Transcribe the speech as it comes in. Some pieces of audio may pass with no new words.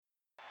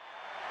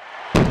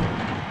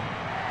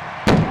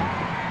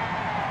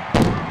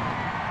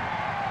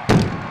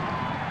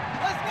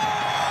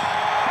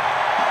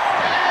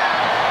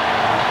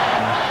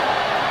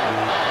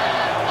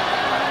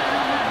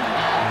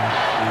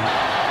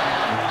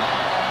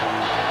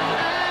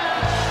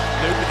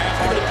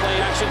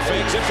motion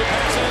fake, zips it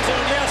past end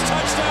zone. Yes,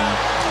 touchdown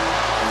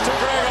to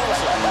Greg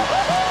Olsen.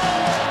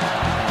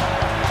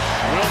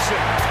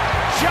 Wilson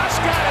just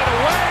got it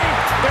away.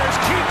 There's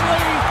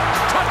Keatley.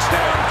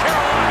 Touchdown,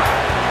 Carolina.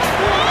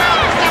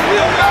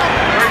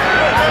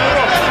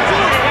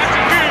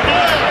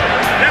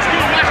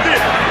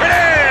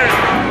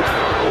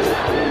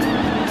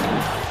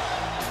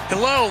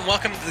 Hello and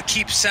welcome to the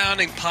Keep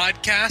Sounding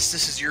podcast.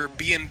 This is your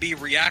B&B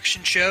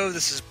reaction show.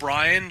 This is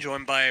Brian,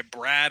 joined by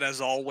Brad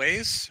as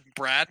always.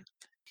 Brad,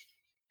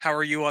 how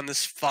are you on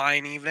this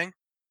fine evening?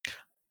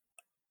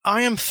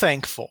 I am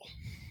thankful.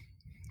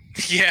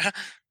 Yeah.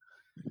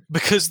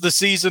 Because the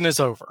season is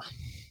over.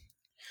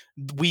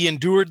 We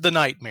endured the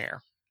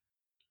nightmare.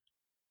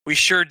 We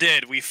sure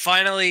did. We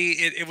finally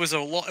it was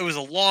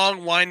a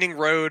long winding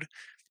road.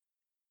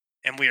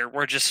 And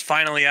we're just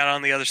finally out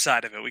on the other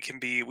side of it. We can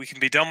be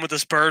done with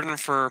this burden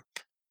for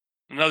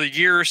another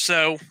year or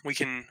so. We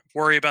can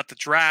worry about the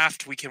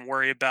draft. We can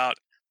worry about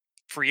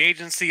free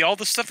agency, all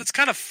the stuff that's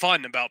kind of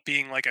fun about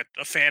being like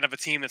a fan of a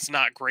team that's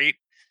not great.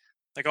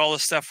 Like all the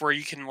stuff where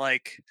you can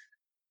look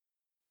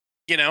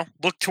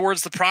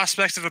towards the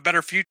prospects of a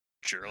better future.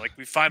 Like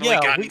we finally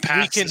gotten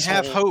past. We can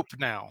have hope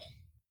now.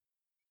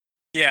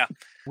 Yeah,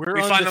 we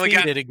finally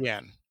got it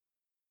again.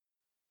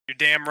 You're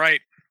damn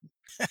right.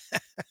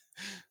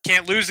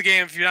 Can't lose the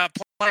game if you're not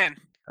playing.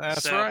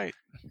 That's right.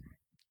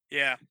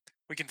 Yeah,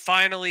 we can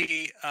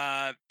finally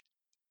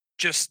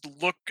just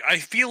look. I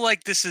feel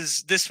like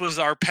this was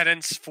our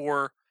penance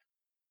for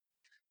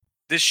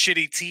this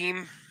shitty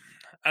team.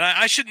 And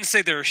I shouldn't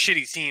say they're a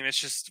shitty team. It's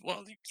just,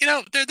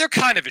 they're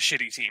kind of a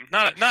shitty team.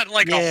 Not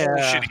like a whole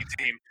shitty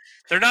team.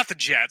 They're not the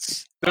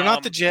Jets. They're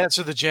not the Jets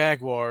or the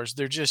Jaguars.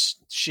 They're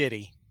just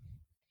shitty.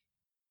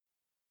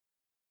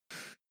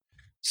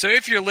 So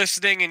if you're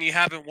listening and you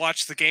haven't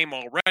watched the game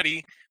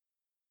already,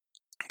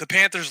 the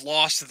Panthers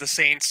lost to the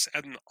Saints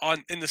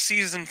in the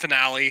season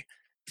finale,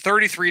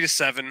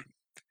 33-7.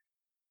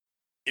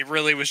 It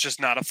really was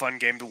just not a fun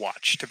game to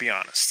watch, to be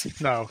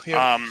honest. No.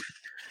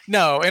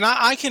 No, and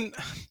I can.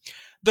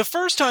 The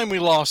first time we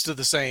lost to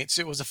the Saints,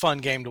 it was a fun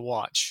game to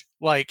watch.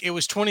 Like it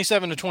was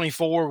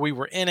 27-24. We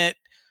were in it.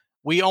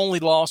 We only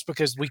lost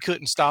because we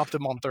couldn't stop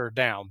them on third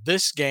down.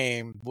 This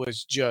game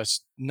was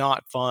just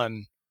not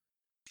fun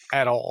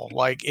at all.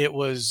 Like it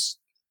was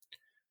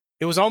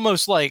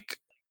almost like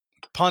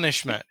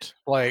punishment.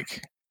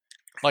 Like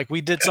we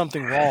did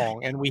something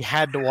wrong and we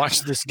had to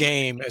watch this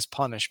game as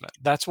punishment.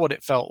 That's what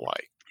it felt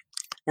like.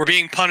 We're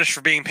being punished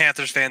for being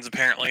Panthers fans,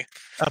 apparently.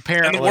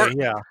 Apparently,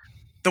 yeah.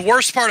 The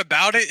worst part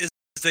about it is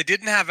they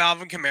didn't have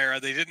Alvin Kamara.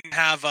 They didn't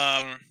have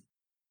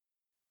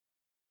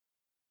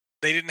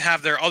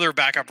their other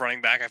backup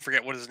running back. I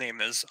forget what his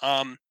name is.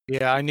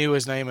 Yeah, I knew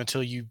his name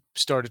until you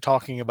started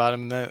talking about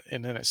him,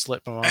 and then it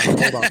slipped my mind.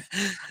 Hold on.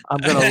 I'm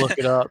going to look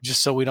it up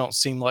just so we don't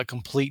seem like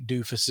complete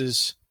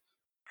doofuses.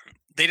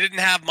 They didn't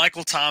have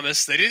Michael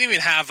Thomas. They didn't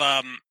even have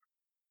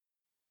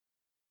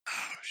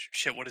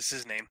what is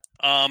his name?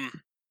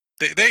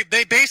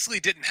 They basically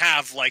didn't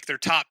have like their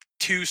top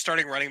two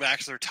starting running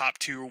backs, their top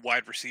two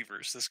wide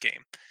receivers this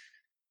game.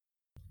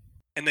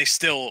 And they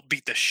still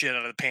beat the shit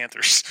out of the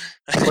Panthers.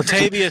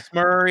 Latavius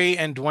Murray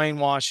and Dwayne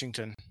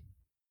Washington.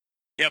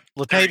 Yep.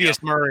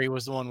 Latavius Murray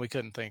was the one we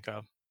couldn't think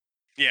of.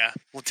 Yeah,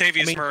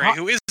 Latavius Murray,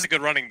 who is a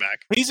good running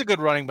back. He's a good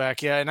running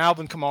back, yeah. And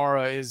Alvin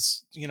Kamara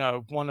is,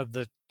 one of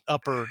the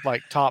upper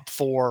top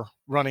 4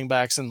 running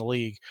backs in the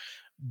league.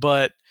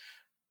 But,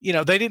 they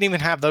didn't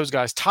even have those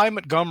guys. Ty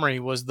Montgomery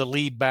was the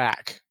lead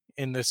back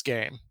in this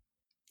game.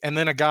 And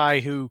then a guy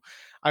who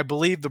I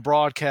believe the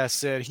broadcast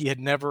said he had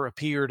never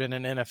appeared in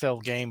an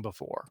NFL game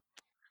before.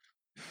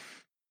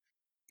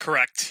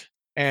 Correct.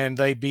 And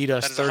they beat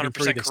us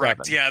 33-7.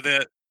 Correct.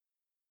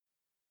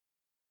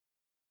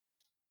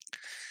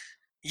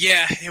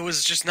 Yeah, it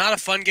was just not a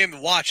fun game to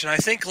watch. And I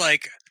think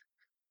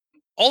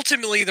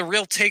ultimately the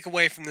real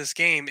takeaway from this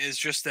game is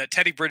just that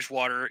Teddy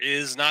Bridgewater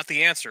is not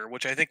the answer,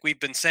 which I think we've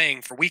been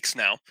saying for weeks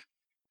now.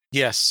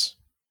 Yes.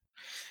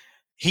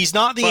 He's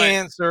not the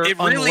answer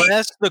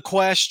unless the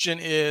question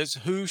is,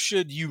 who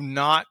should you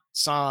not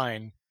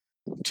sign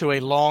to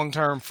a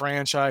long-term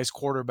franchise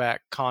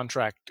quarterback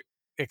contract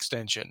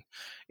extension?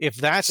 If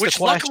that's the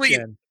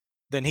question,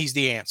 then he's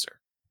the answer.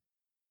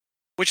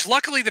 Which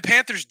luckily the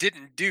Panthers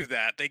didn't do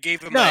that. They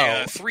gave him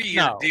a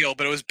 3-year deal,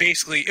 but it was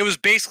basically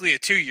a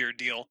 2-year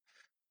deal.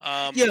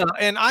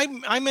 And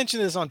I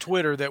mentioned this on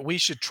Twitter that we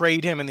should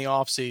trade him in the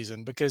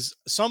offseason because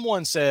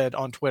someone said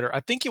on Twitter, I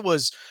think it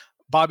was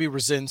Bobby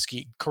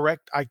Rosinski,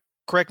 correct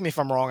me if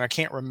I'm wrong. I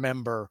can't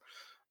remember.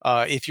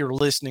 If you're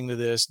listening to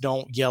this,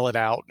 don't yell it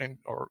out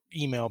or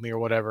email me or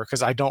whatever,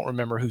 because I don't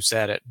remember who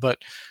said it. But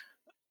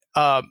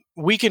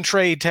we can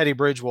trade Teddy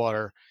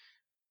Bridgewater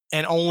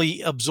and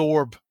only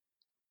absorb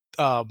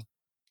 $10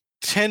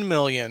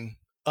 million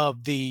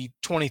of the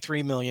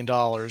 $23 million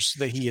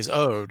that he is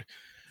owed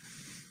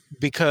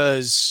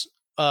because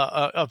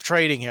of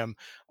trading him.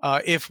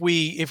 If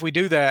we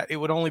do that, it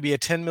would only be a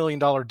 $10 million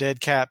dead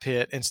cap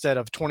hit instead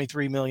of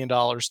 $23 million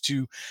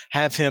to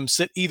have him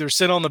sit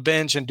on the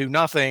bench and do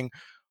nothing,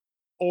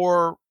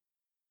 or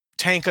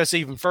tank us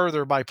even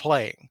further by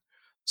playing.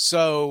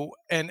 So,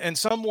 and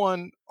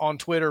someone on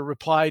Twitter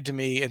replied to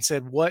me and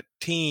said, what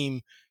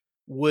team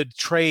would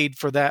trade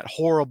for that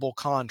horrible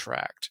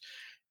contract?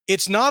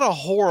 It's not a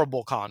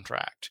horrible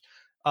contract.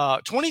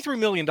 $23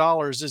 million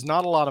is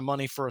not a lot of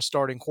money for a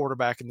starting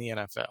quarterback in the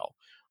NFL.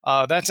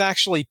 That's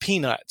actually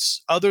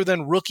peanuts. Other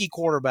than rookie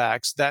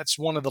quarterbacks, that's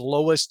one of the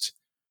lowest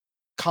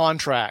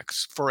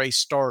contracts for a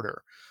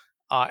starter.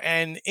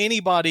 And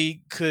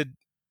anybody could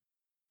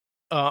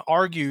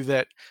argue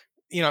that,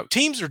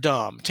 teams are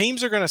dumb.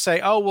 Teams are going to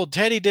say, oh, well,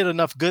 Teddy did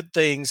enough good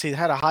things. He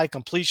had a high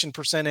completion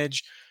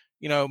percentage.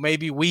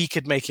 Maybe we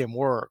could make him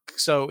work.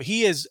 So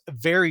he is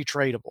very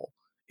tradable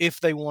if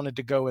they wanted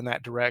to go in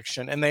that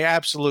direction, and they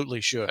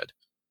absolutely should,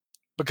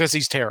 because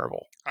he's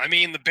terrible. I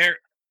mean, the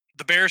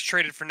Bears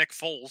traded for Nick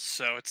Foles,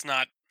 so it's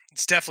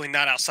definitely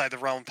not outside the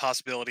realm of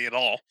possibility at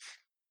all.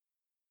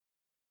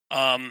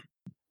 I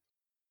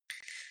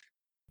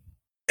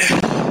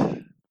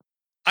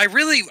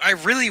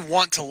really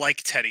want to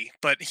like Teddy,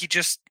 but he's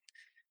just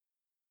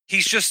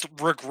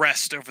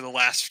regressed over the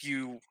last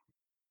few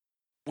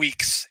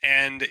weeks,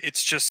 and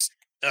it's just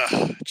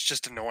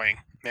annoying,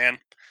 man.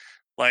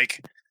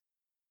 Like,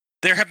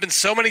 there have been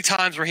so many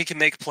times where he can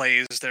make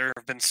plays. There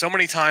have been so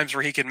many times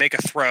where he can make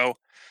a throw.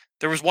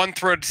 There was one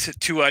throw to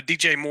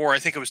DJ Moore, I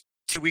think it was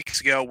 2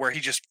 weeks ago, where he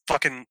just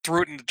fucking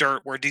threw it in the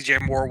dirt where DJ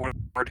Moore would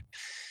have.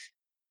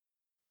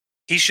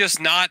 He's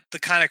just not the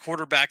kind of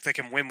quarterback that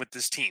can win with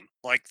this team.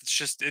 Like, it's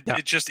just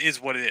it just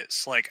is what it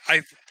is. Like,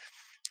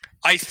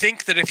 I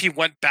think that if he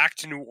went back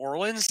to New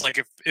Orleans,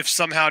 like if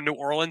somehow New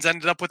Orleans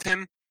ended up with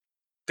him,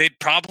 they'd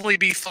probably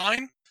be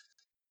fine.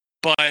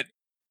 But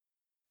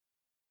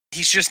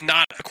he's just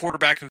not a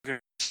quarterback who can,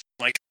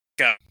 like,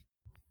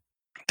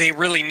 they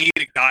really need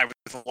a guy with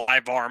a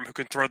live arm who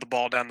can throw the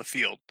ball down the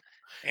field.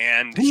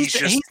 And he's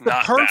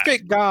not the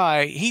perfect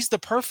guy. He's the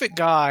perfect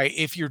guy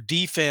if your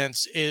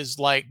defense is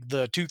like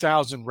the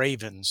 2000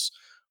 Ravens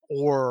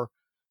or,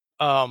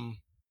 like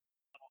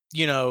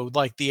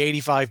the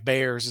 85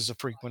 Bears is a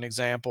frequent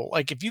example.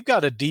 Like, if you've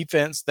got a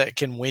defense that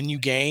can win you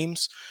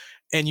games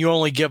and you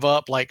only give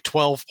up like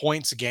 12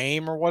 points a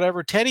game or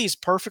whatever, Teddy's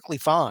perfectly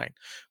fine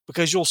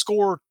because you'll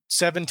score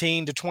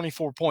 17 to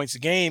 24 points a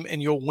game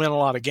and you'll win a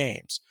lot of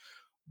games.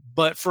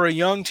 But for a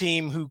young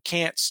team who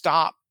can't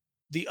stop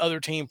the other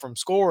team from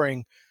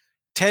scoring,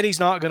 Teddy's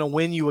not going to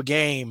win you a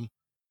game.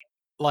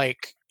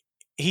 Like,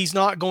 he's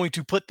not going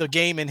to put the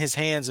game in his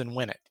hands and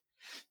win it,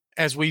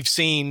 as we've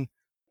seen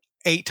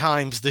 8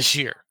 times this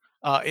year.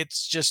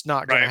 It's just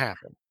not going to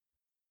happen.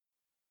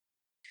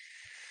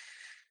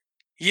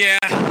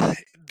 Yeah,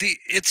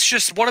 it's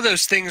just one of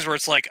those things where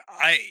it's like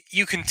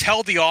you can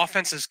tell the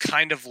offense is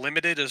kind of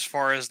limited as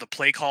far as the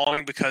play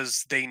calling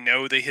because they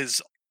know that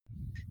his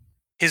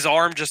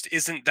arm just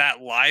isn't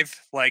that live.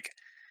 Like,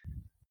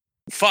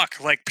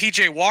 like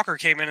PJ Walker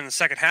came in the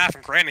second half,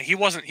 and granted he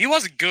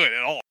wasn't good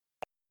at all.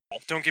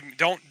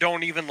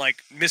 Don't even like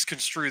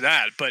misconstrue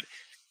that, but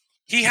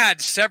he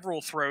had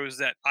several throws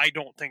that I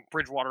don't think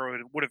Bridgewater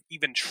would have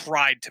even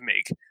tried to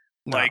make.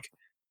 No. Like,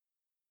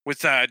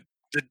 with a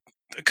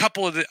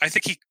couple of I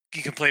think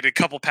he completed a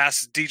couple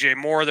passes to DJ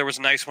Moore. There was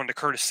a nice one to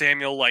Curtis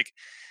Samuel. Like,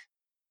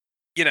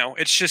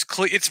 it's just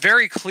it's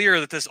very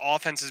clear that this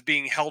offense is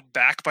being held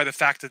back by the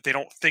fact that they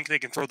don't think they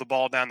can throw the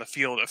ball down the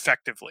field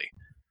effectively.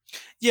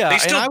 Yeah, they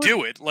still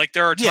do it. Like,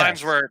 there are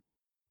times where.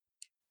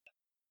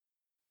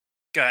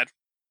 Go ahead.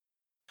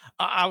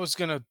 I was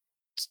going to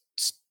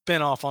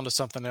spin off onto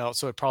something else,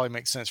 so it probably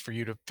makes sense for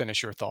you to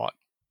finish your thought.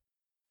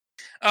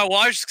 Oh, well,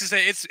 I was just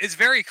going to say, it's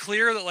very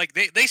clear that, like,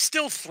 they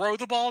still throw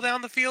the ball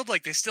down the field.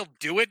 Like, they still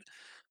do it,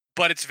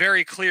 but it's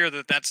very clear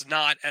that that's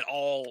not at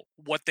all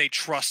what they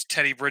trust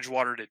Teddy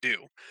Bridgewater to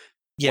do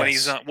when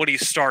he's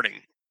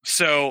starting.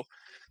 So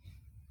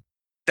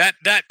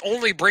that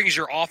only brings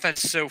your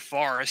offense so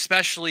far,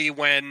 especially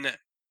when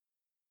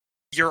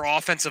your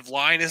offensive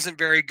line isn't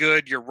very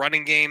good. Your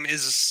running game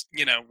is,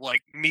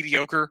 like,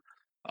 mediocre.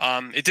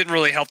 It didn't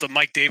really help that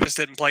Mike Davis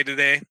didn't play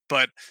today,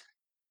 but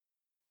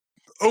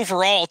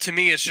overall, to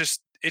me, it's just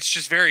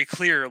very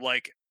clear.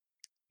 Like,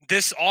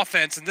 this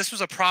offense, and this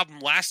was a problem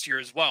last year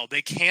as well,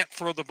 they can't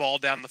throw the ball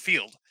down the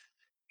field,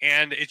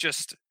 and it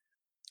just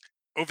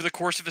over the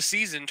course of a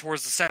season,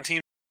 towards the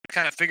 17th,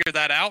 kind of figure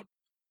that out.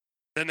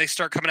 Then they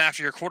start coming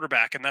after your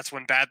quarterback, and that's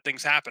when bad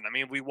things happen. I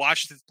mean, we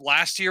watched it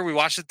last year, we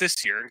watched it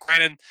this year, and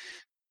granted,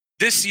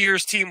 this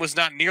year's team was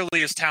not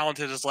nearly as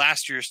talented as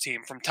last year's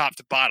team from top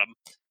to bottom,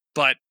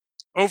 but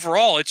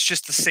overall, it's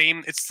just the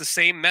same. It's the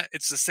same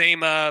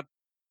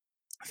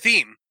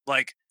theme.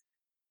 Like,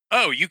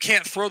 oh, you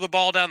can't throw the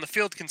ball down the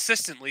field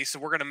consistently, so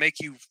we're going to make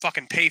you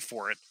fucking pay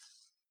for it.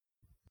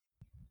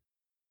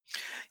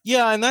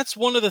 Yeah, and that's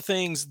one of the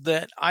things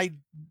that I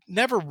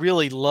never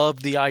really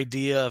loved, the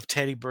idea of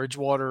Teddy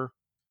Bridgewater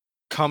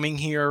coming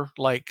here,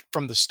 like,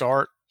 from the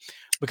start,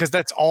 because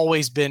that's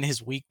always been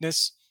his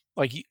weakness.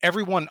 Like,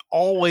 everyone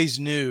always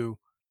knew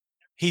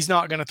he's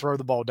not going to throw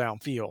the ball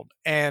downfield.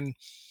 And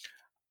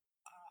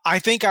I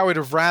think I would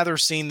have rather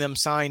seen them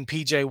sign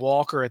PJ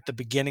Walker at the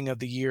beginning of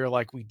the year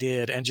like we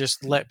did and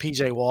just let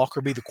PJ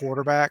Walker be the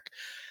quarterback.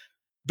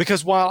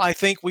 Because while I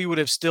think we would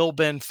have still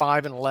been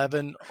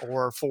 5-11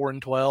 or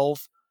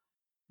 4-12,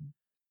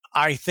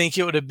 I think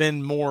it would have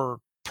been more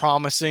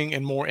promising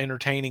and more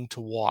entertaining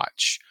to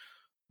watch.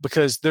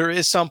 Because there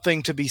is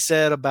something to be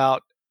said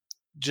about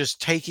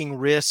just taking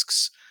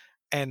risks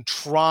and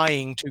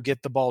trying to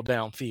get the ball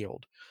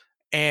downfield.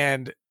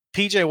 And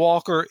PJ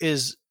Walker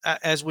is,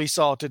 as we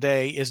saw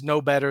today, is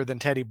no better than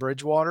Teddy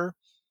Bridgewater,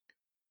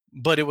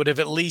 but it would have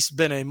at least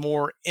been a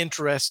more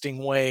interesting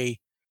way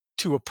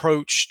to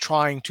approach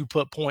trying to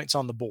put points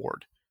on the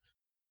board.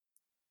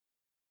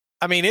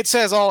 I mean, it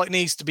says all it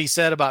needs to be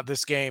said about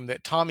this game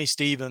that Tommy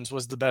Stevens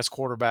was the best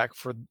quarterback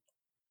for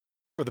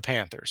the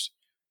Panthers.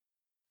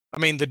 I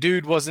mean, the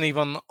dude wasn't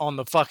even on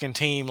the fucking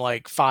team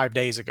like 5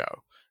 days ago,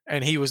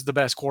 and he was the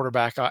best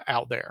quarterback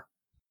out there.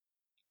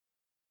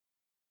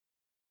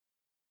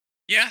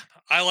 Yeah,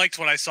 I liked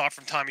what I saw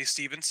from Tommy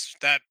Stevens.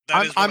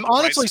 I'm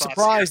honestly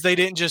surprised they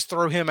didn't just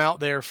throw him out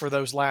there for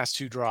those last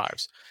 2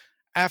 drives.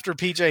 After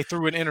PJ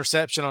threw an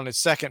interception on his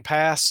second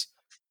pass,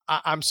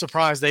 I'm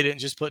surprised they didn't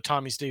just put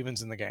Tommy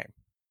Stevens in the game.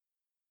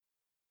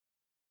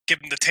 Give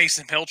him the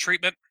Taysom Hill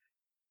treatment?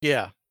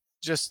 Yeah,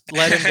 just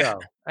let him go.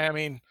 I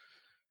mean,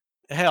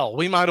 hell,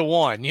 we might have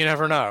won. You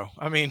never know.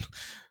 I mean,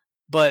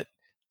 but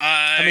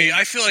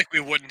I feel like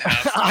we wouldn't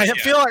have. I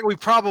feel like we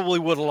probably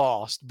would have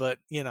lost, but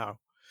it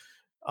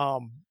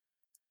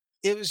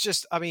was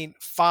just,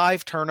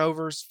 5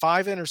 turnovers,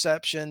 5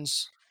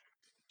 interceptions,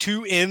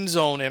 2 end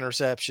zone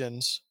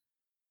interceptions.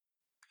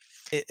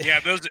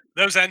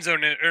 Those end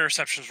zone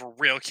interceptions were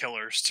real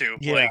killers too.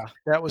 Yeah,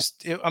 that was.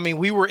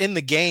 We were in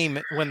the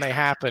game when they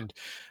happened.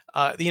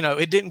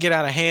 It didn't get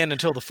out of hand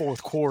until the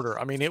fourth quarter.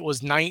 I mean, it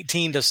was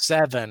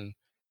 19-7,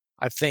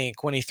 I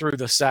think, when he threw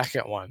the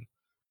second one.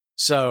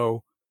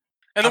 So,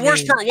 and the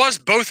worst part was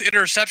both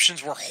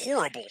interceptions were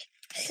horrible.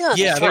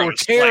 Yeah, throws. They were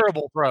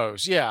terrible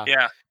throws. Yeah.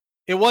 Yeah.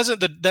 It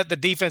wasn't that the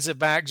defensive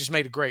back just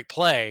made a great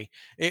play.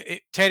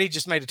 Teddy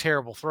just made a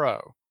terrible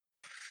throw.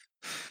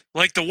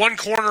 Like the one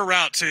corner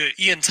route to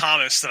Ian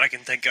Thomas that I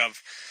can think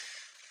of.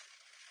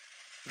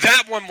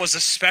 That one was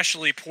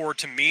especially poor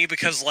to me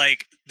because,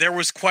 there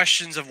was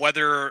questions of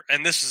whether,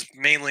 and this is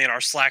mainly in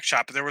our Slack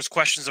shop, but there was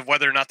questions of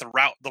whether or not the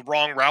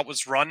wrong route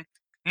was run.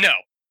 No.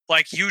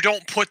 You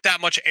don't put that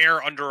much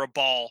air under a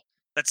ball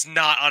that's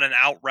not on an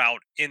out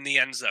route in the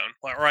end zone.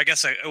 Or I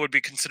guess it would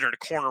be considered a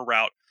corner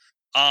route.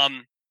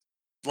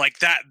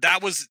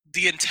 That was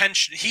the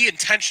intention. He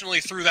intentionally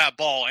threw that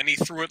ball, and he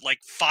threw it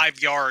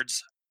 5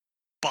 yards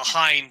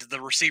behind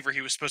the receiver he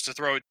was supposed to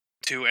throw it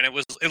to, and it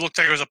looked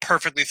like it was a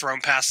perfectly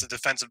thrown pass to the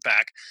defensive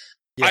back.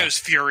 Yeah. I was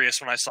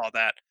furious when I saw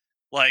that.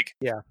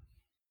 Yeah.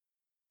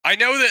 I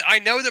know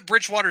that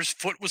Bridgewater's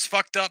foot was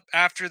fucked up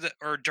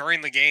during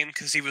the game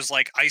because he was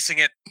icing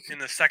it in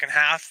the second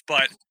half,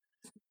 but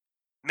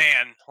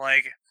man,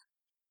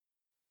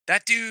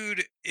 that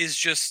dude is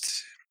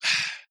just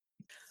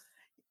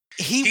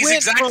he's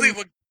exactly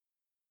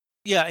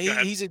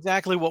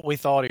what we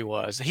thought he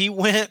was. He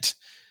went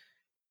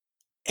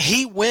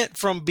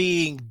from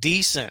being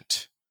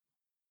decent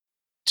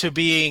to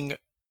being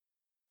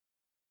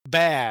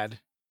bad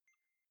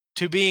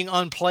to being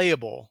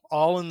unplayable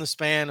all in the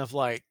span of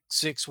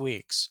 6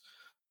 weeks.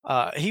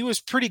 He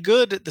was pretty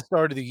good at the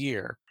start of the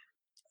year.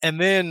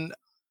 And then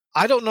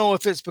I don't know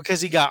if it's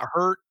because he got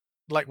hurt,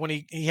 when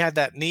he had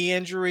that knee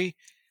injury.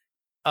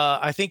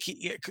 I think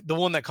the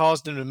one that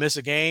caused him to miss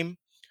a game.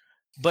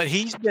 But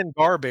he's been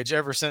garbage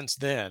ever since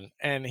then.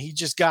 And he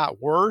just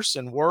got worse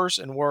and worse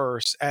and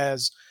worse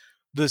as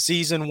the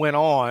season went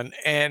on.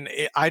 And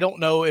I don't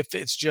know if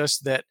it's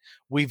just that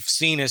we've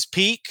seen his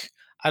peak.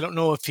 I don't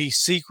know if he's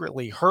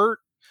secretly hurt.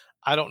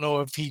 I don't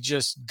know if he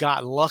just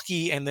got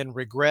lucky and then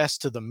regressed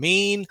to the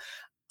mean.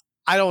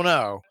 I don't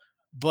know.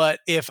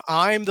 But if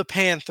I'm the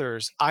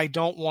Panthers, I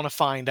don't want to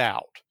find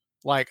out.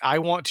 I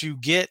want to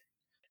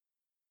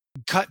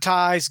cut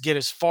ties, get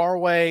as far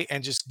away,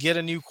 and just get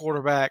a new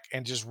quarterback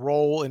and just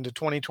roll into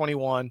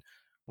 2021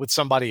 with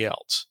somebody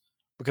else.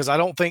 Because I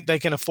don't think they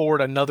can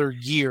afford another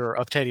year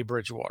of Teddy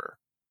Bridgewater.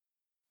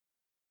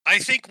 I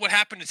think what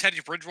happened to Teddy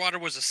Bridgewater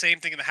was the same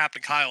thing that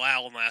happened to Kyle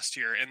Allen last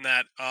year, in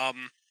that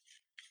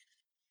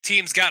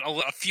teams got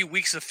a few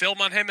weeks of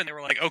film on him, and they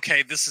were like,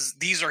 "Okay,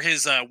 these are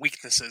his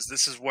weaknesses.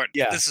 This is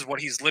what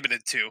he's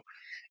limited to,"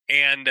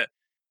 and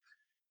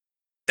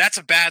that's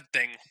a bad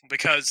thing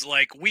because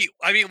we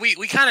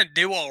kind of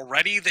knew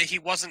already that he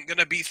wasn't going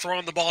to be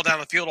throwing the ball down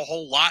the field a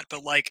whole lot,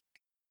 but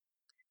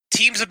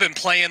teams have been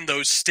playing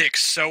those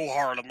sticks so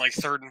hard on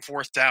 3rd and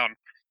 4th down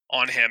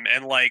on him,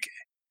 and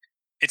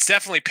it's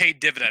definitely paid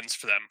dividends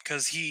for them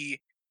because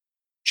he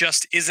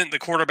just isn't the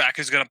quarterback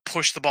who's going to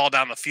push the ball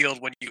down the field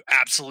when you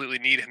absolutely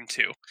need him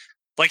to.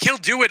 He'll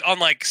do it on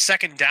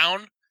 2nd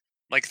down,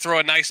 throw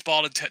a nice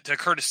ball to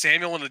Curtis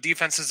Samuel when the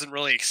defense isn't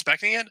really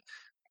expecting it,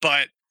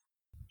 but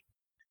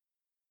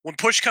when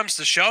push comes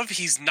to shove,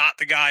 he's not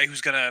the guy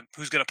who's gonna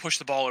push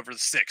the ball over the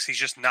sticks. He's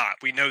just not.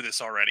 We know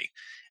this already,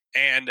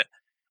 and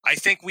I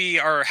think we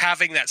are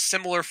having that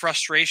similar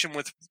frustration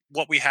with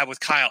what we had with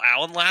Kyle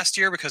Allen last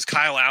year, because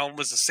Kyle Allen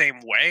was the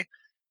same way.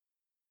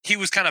 He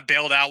was kind of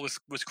bailed out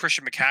with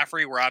Christian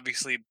McCaffrey, where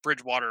obviously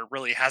Bridgewater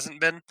really hasn't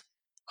been.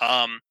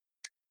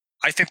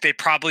 I think they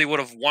probably would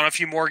have won a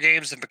few more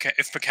games if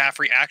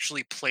McCaffrey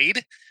actually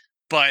played.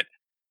 But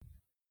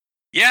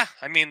yeah,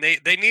 I mean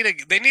they need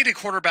a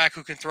quarterback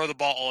who can throw the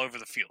ball all over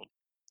the field.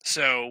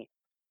 So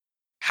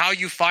how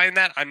you find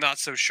that, I'm not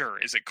so sure.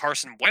 Is it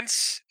Carson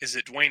Wentz? Is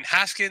it Dwayne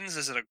Haskins?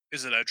 Is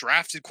it a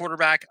drafted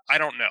quarterback? I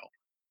don't know.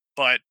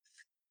 But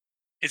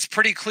it's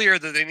pretty clear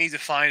that they need to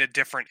find a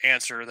different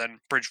answer than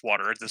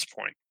Bridgewater at this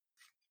point.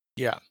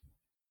 Yeah.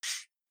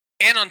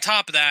 And on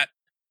top of that,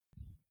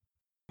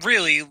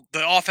 really,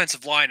 the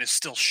offensive line is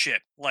still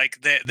shit. Like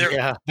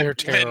they're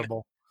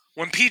terrible.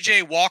 When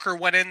PJ Walker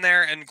went in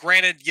there, and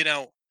granted,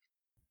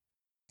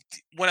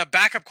 when a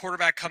backup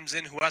quarterback comes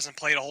in who hasn't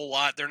played a whole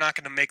lot, they're not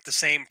going to make the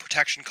same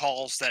protection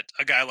calls that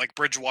a guy like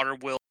Bridgewater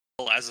will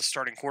as a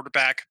starting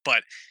quarterback.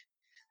 But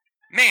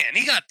man,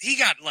 he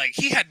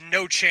had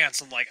no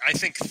chance on I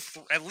think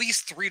at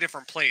least 3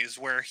 different plays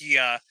where he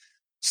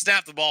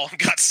snapped the ball and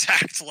got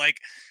sacked,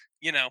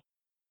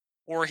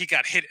 or he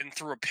got hit and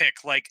threw a pick.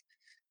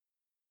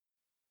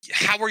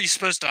 How are you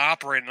supposed to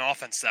operate an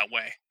offense that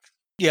way?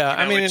 Yeah,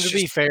 I mean, and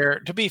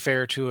to be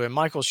fair to him,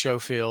 Michael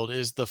Schofield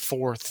is the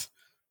 4th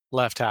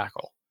left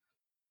tackle.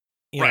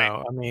 You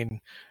know, I mean,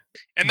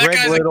 and that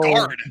guy's a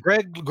guard.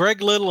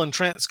 Greg Little and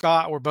Trent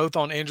Scott were both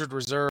on injured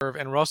reserve,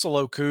 and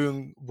Russell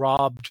Okung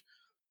robbed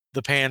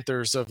the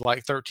Panthers of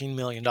 $13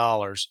 million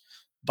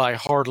by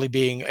hardly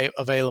being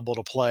available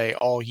to play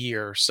all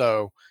year.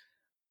 So,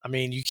 I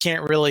mean, you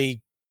can't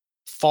really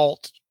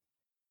fault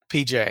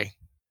PJ.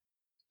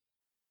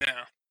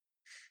 Yeah.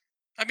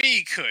 I mean,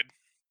 you could.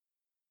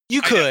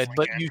 You could,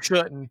 but you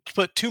shouldn't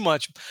put too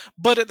much.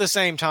 But at the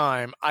same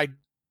time, I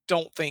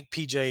don't think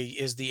PJ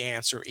is the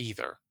answer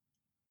either.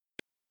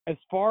 As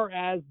far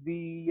as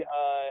the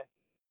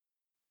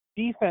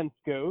defense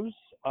goes,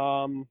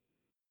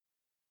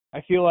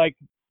 I feel like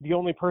the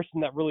only person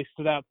that really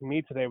stood out to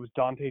me today was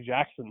Dante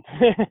Jackson.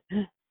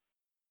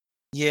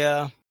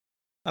 Yeah.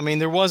 I mean,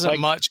 there wasn't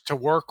much to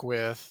work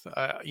with,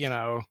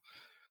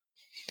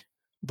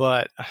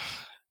 but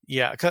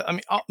yeah, I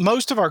mean,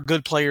 most of our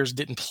good players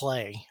didn't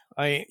play.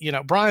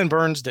 Brian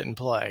Burns didn't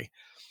play.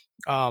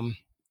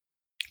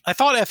 I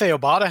thought F.A.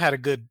 Obata had a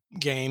good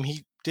game.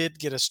 He did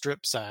get a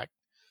strip sack,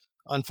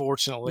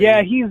 unfortunately.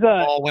 Yeah,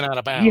 ball went out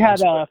of bounds. He had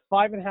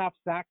 5.5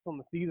 sacks on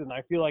the season.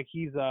 I feel like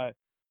he's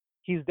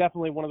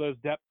definitely one of those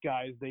depth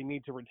guys they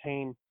need to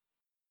retain.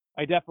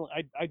 I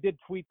did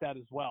tweet that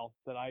as well.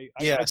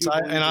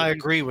 I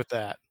agree with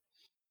that.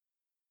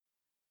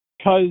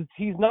 Because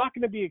he's not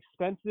going to be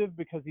expensive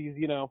because he's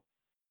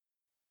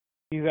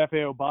F.A.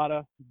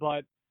 Obata,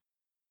 but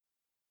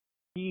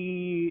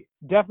he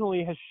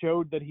definitely has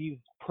showed that he's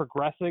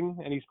progressing,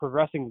 and he's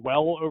progressing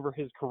well over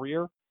his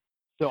career.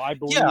 So I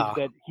believe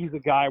that he's a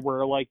guy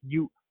where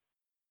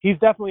he's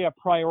definitely a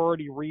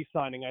priority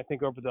re-signing, I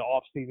think, over the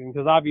offseason,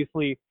 because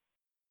obviously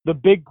the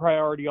big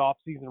priority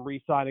offseason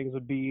re-signings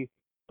would be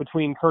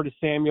between Curtis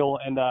Samuel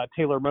and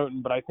Taylor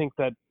Moton, but I think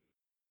that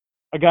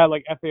a guy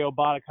like F.A.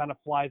 Obata kind of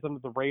flies under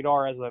the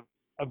radar as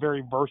a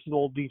very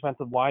versatile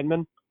defensive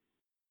lineman.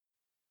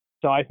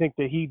 So I think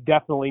that he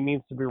definitely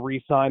needs to be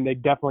re-signed. They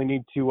definitely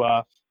need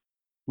to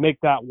make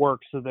that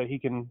work so that he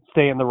can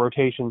stay in the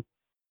rotation.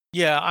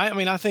 Yeah, I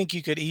mean, I think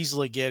you could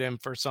easily get him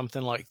for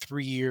something like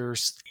 3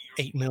 years,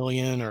 $8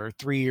 million, or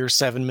 3 years,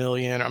 $7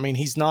 million. I mean,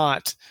 he's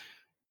not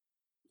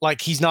going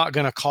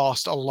to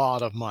cost a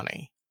lot of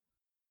money.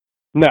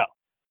 No,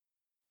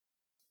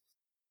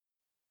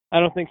 I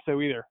don't think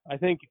so either. I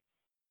think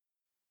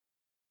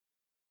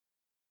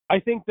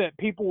that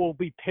people will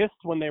be pissed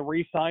when they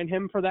re-sign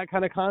him for that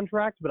kind of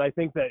contract, but I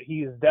think that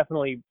he's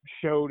definitely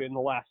showed in the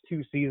last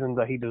 2 seasons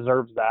that he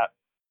deserves that.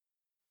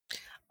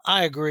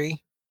 I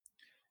agree.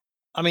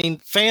 I mean,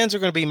 fans are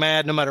going to be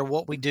mad no matter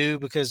what we do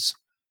because,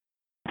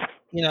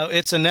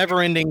 it's a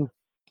never-ending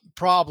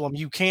problem.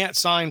 You can't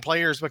sign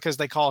players because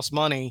they cost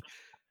money,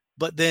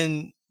 but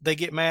then they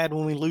get mad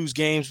when we lose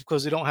games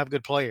because they don't have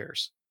good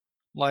players.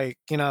 Right.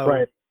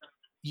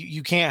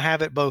 You can't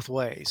have it both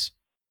ways.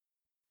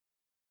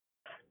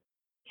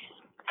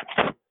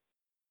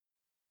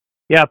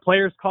 Yeah,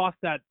 players cost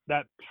that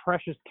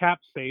precious cap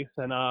space,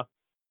 and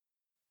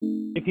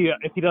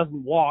if he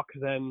doesn't walk,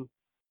 then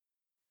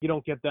you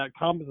don't get that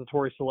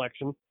compensatory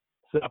selection.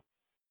 So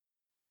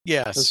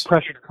yes, those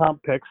precious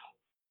comp picks.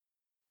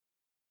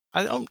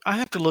 I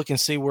have to look and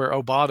see where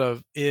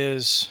Obata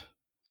is.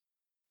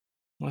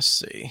 Let's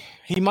see.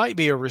 He might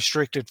be a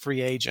restricted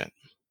free agent.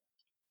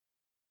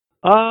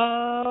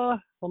 Let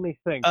me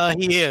think.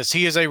 He is.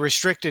 He is a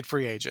restricted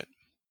free agent.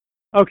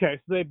 Okay,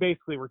 so they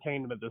basically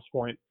retained him at this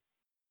point.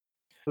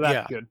 So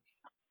that's good.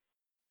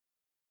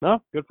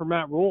 No, good for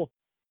Matt Rule.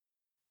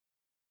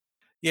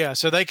 Yeah,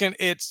 so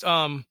it's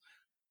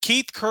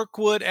Keith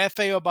Kirkwood,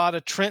 F.A.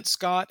 Obata, Trent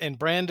Scott, and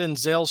Brandon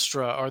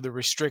Zelstra are the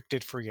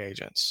restricted free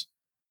agents.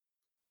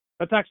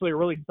 That's actually a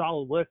really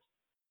solid list.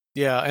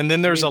 Yeah, and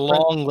then there's a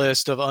long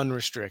list of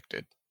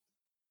unrestricted.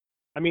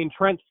 I mean,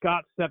 Trent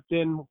Scott stepped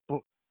in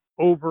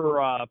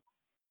over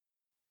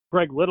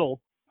Greg Little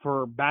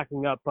for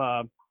backing up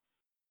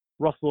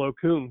Russell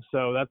Okung,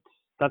 so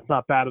that's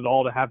not bad at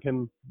all to have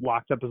him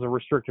locked up as a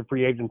restricted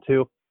free agent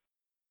too.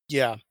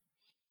 Yeah.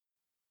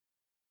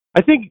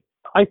 I think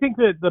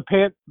that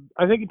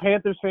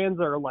Panthers fans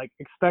are like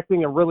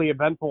expecting a really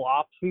eventful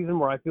off season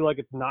where I feel like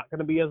it's not going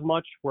to be as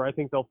much. Where I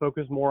think they'll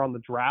focus more on the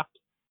draft.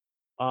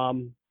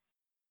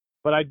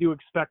 But I do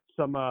expect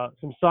some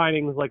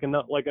signings like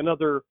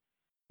another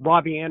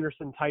Robbie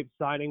Anderson type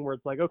signing where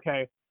it's like,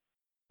 okay,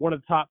 one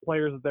of the top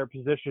players at their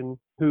position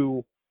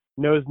who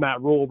knows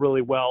Matt Rule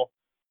really well.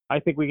 I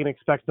think we can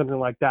expect something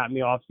like that in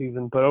the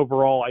offseason. But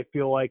overall, I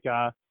feel like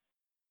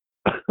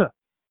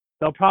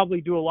they'll probably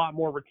do a lot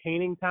more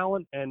retaining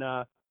talent and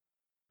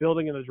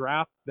building in the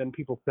draft than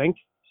people think.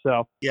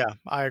 So yeah,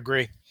 I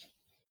agree.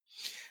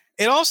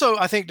 It also,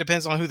 I think,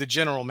 depends on who the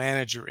general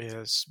manager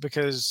is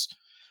because,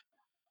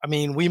 I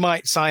mean, we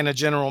might sign a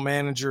general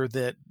manager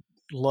that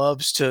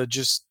loves to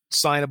just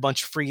sign a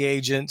bunch of free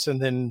agents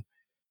and then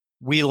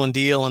wheel and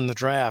deal in the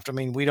draft. I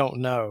mean, we don't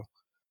know.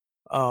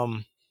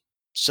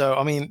 So,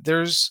 I mean,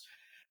 there's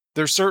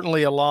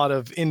certainly a lot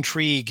of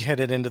intrigue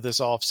headed into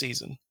this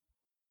offseason.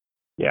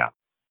 Yeah.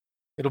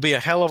 It'll be a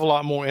hell of a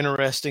lot more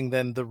interesting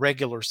than the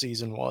regular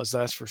season was,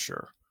 that's for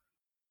sure.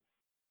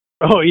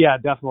 Oh yeah,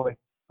 definitely.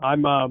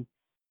 I'm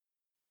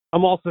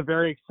also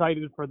very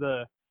excited for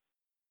the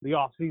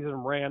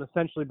offseason ran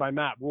essentially by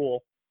Matt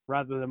Rule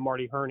rather than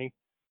Marty Herney.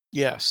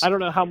 Yes. I don't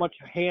know how much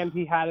hand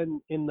he had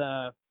in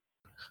the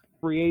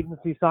free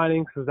agency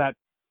signings because that,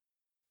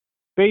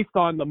 based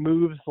on the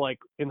moves, like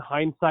in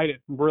hindsight,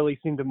 it really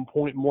seemed to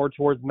point more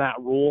towards Matt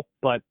Rule.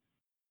 But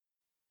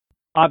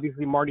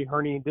obviously, Marty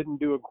Herney didn't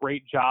do a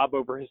great job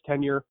over his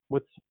tenure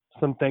with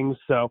some things.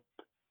 So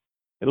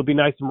it'll be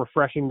nice and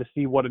refreshing to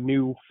see what a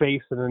new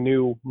face and a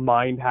new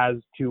mind has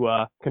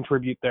to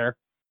contribute there.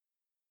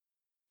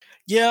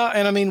 Yeah,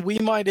 and I mean, we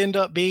might end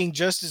up being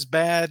just as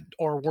bad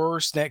or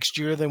worse next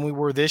year than we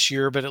were this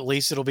year, but at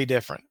least it'll be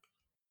different.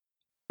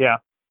 Yeah.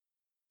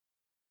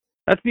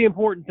 That's the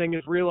important thing,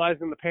 is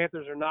realizing the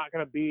Panthers are not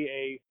going to be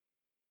a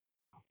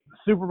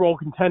Super Bowl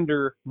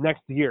contender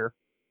next year.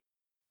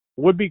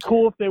 Would be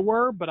cool if they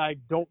were, but I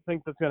don't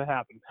think that's going to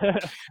happen.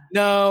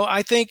 No,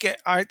 I think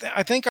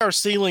our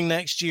ceiling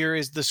next year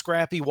is the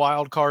scrappy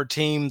wild card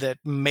team that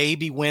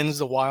maybe wins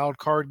the wild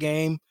card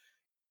game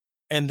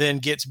and then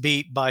gets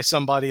beat by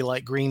somebody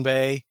like Green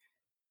Bay,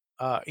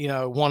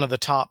 one of the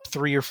top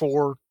 3 or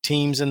 4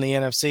 teams in the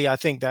NFC. I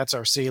think that's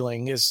our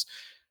ceiling,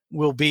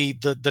 will be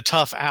the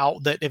tough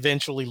out that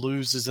eventually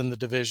loses in the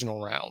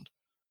divisional round.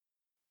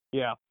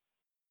 Yeah.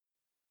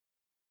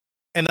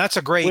 And that's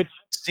a great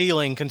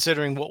ceiling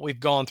considering what we've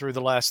gone through the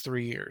last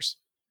 3 years.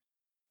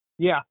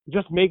 Yeah,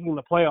 just making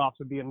the playoffs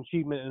would be an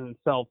achievement in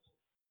itself,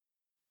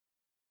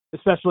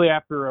 especially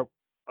after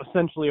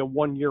essentially a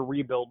 1-year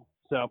rebuild.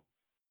 So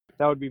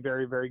that would be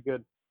very, very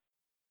good.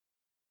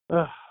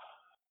 But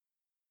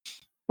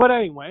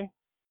anyway,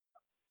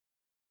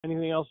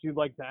 anything else you'd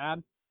like to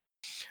add?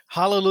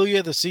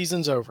 Hallelujah, the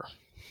season's over.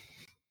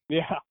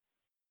 Yeah,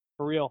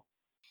 for real.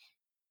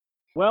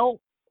 Well,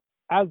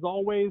 as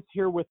always,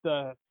 here with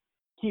the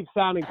Keep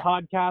Sounding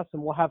podcast,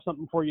 and we'll have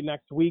something for you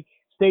next week.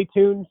 Stay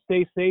tuned,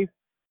 stay safe.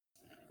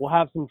 We'll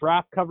have some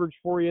draft coverage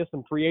for you,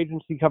 some free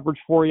agency coverage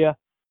for you.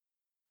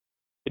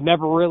 It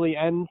never really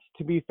ends,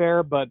 to be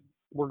fair, but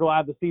we're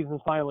glad the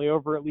season's finally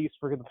over, at least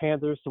for the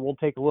Panthers, so we'll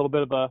take a little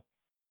bit of a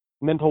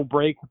mental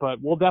break,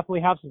 but we'll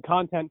definitely have some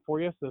content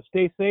for you. So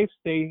stay safe,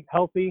 stay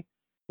healthy.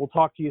 We'll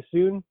talk to you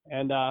soon,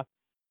 and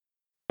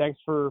thanks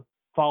for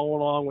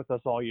following along with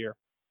us all year.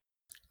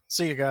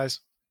 See you guys.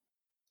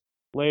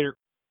 Later.